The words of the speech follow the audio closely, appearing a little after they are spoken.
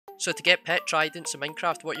So to get pet tridents in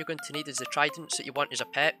Minecraft, what you're going to need is the tridents that you want as a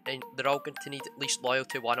pet, and they're all going to need at least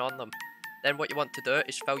loyalty 1 on them. Then what you want to do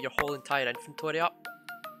is fill your whole entire inventory up.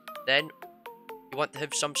 Then you want to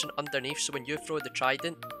have something underneath, so when you throw the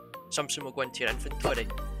trident, something will go into your inventory.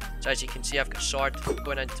 So as you can see, I've got sword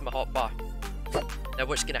going into my hotbar. Now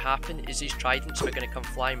what's going to happen is these tridents are going to come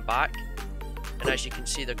flying back, and as you can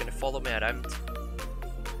see, they're going to follow me around.